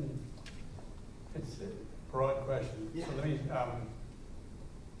 It's a broad question. Yeah. So let me,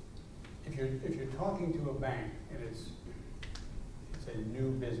 if you're talking to a bank and it's a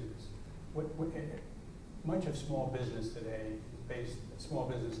new business, much of small business today is based, small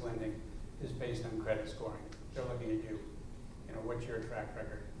business lending is based on credit scoring. They're looking at you, what's your track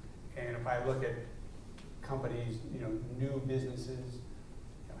record? And if I look at companies, new businesses,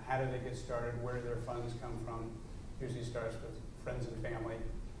 how do they get started? Where do their funds come from? Usually starts with friends and family,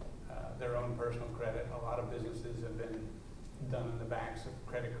 their own personal credit. A lot of businesses have been done on the backs of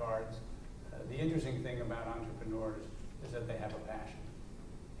credit cards. The interesting thing about entrepreneurs is that they have a passion.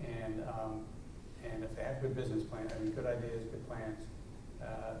 And if they have good business plans, good ideas, good plans,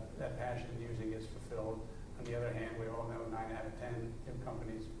 that passion usually gets fulfilled. On the other hand, we all know 9 out of 10 new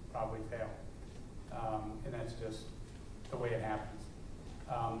companies probably fail. And that's just the way it happens.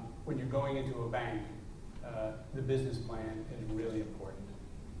 When you're going into a bank, the business plan is really important.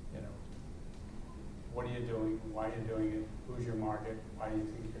 What are you doing? Why are you doing it? Who's your market? Why do you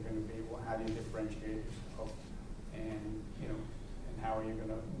think you're going to be? Well, how do you differentiate yourself? And and how are you going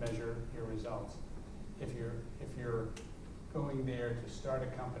to measure your results? If you're going there to start a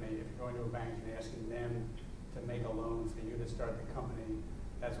company, if you're going to a bank and asking them to make a loan for you to start the company,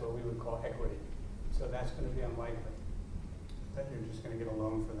 that's what we would call equity. So that's going to be unlikely that you're just going to get a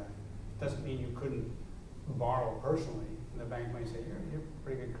loan for that. Doesn't mean you couldn't borrow personally, and the bank might say, you're a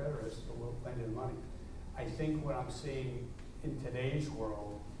pretty good creditorist, so we'll lend you the money. I think what I'm seeing in today's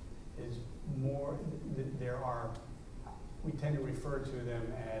world is more, we tend to refer to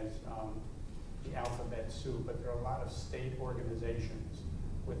them as the alphabet soup, but there are a lot of state organizations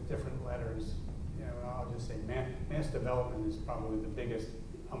with different letters. I'll just say mass development is probably the biggest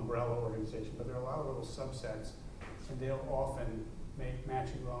umbrella organization, but there are a lot of little subsets, and they'll often make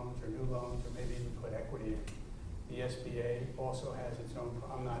matching loans or new loans, or maybe even put equity in. The SBA also has its own,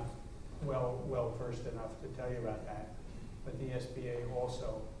 I'm not well versed enough to tell you about that, but the SBA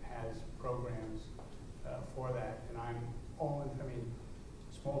also has programs for that, and I'm all in,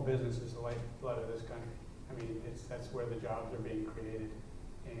 small business is the lifeblood of this country. That's where the jobs are being created,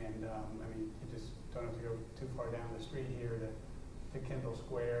 and you just don't have to go too far down the street here to Kendall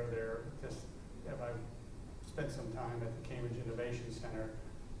Square. I've spent some time at the Cambridge Innovation Center,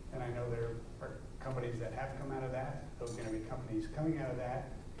 and I know there are companies that have come out of that. Those are going to be companies coming out of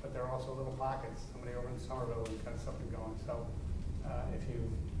that, but there are also little pockets. Somebody over in Somerville has got something going. So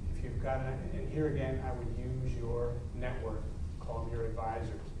if you've got and here again, I would use your network. Call them your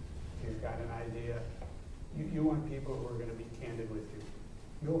advisors. If you've got an idea, you want people who are going to be candid with you.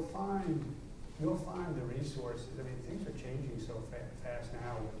 You'll find the resources. Things are changing so fast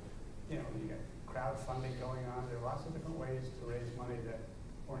now. You got crowdfunding going on. There are lots of different ways to raise money that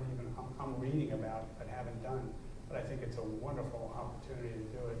weren't even I'm reading about but haven't done. But I think it's a wonderful opportunity to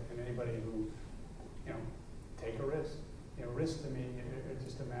do it. And anybody who, take a risk. Risk to me is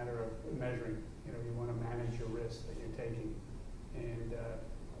just a matter of measuring. You want to manage your risk that you're taking. And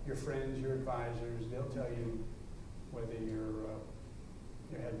your friends, your advisors, they'll tell you whether you're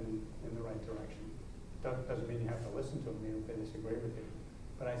heading in the right direction. Doesn't mean you have to listen to them even if they disagree with you.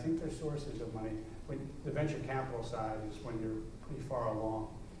 But I think there's sources of money. When the venture capital side is when you're pretty far along.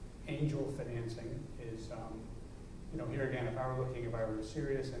 Angel financing is here again, if I were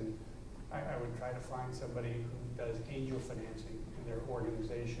serious, and I would try to find somebody who does angel financing in their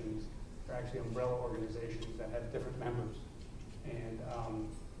organizations. They're actually umbrella organizations that have different members. And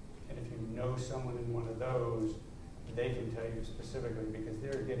if you know someone in one of those, they can tell you specifically, because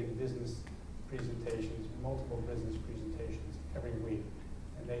they're getting business presentations, multiple business presentations every week.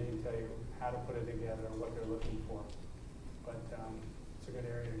 And they can tell you how to put it together, what they're looking for. But it's a good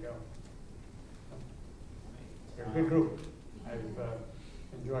area to go. You're a good group. I've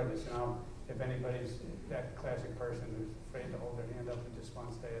enjoyed this. And if anybody's that classic person who's afraid to hold their hand up and just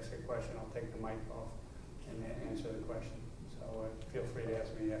wants to ask a question, I'll take the mic off and answer the question. So feel free to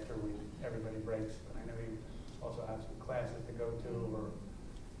ask me after everybody breaks. But I know you also have some classes to go to,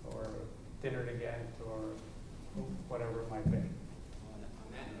 or dinner to get, or whatever it might be. On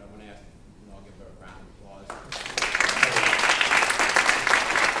that note, I want to ask, I'll give her a round of applause.